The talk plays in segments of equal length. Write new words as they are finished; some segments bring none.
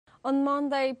On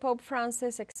Monday, Pope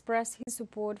Francis expressed his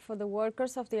support for the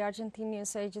workers of the Argentine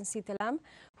News Agency TELAM,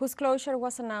 whose closure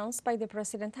was announced by the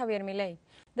President Javier Milei.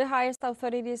 The highest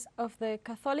authorities of the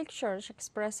Catholic Church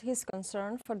expressed his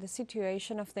concern for the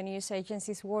situation of the news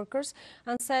agency's workers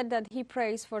and said that he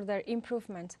prays for their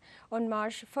improvement. On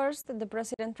March 1st, the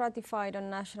President ratified on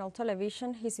national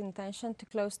television his intention to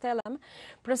close TELAM,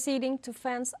 proceeding to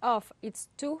fence off its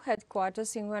two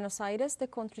headquarters in Buenos Aires, the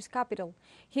country's capital.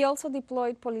 He also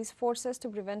deployed police forces to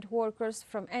prevent workers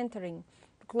from entering.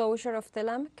 The closure of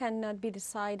TELAM cannot be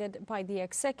decided by the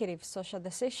executive. Such a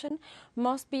decision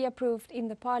must be approved in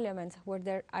the parliament, where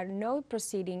there are no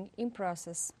proceedings in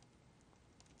process.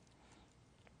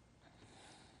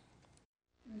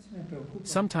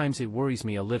 Sometimes it worries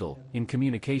me a little, in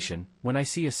communication, when I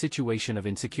see a situation of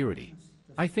insecurity.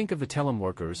 I think of the TELAM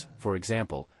workers, for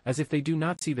example, as if they do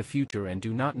not see the future and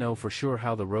do not know for sure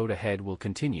how the road ahead will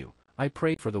continue. I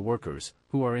pray for the workers,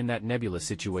 who are in that nebulous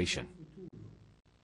situation.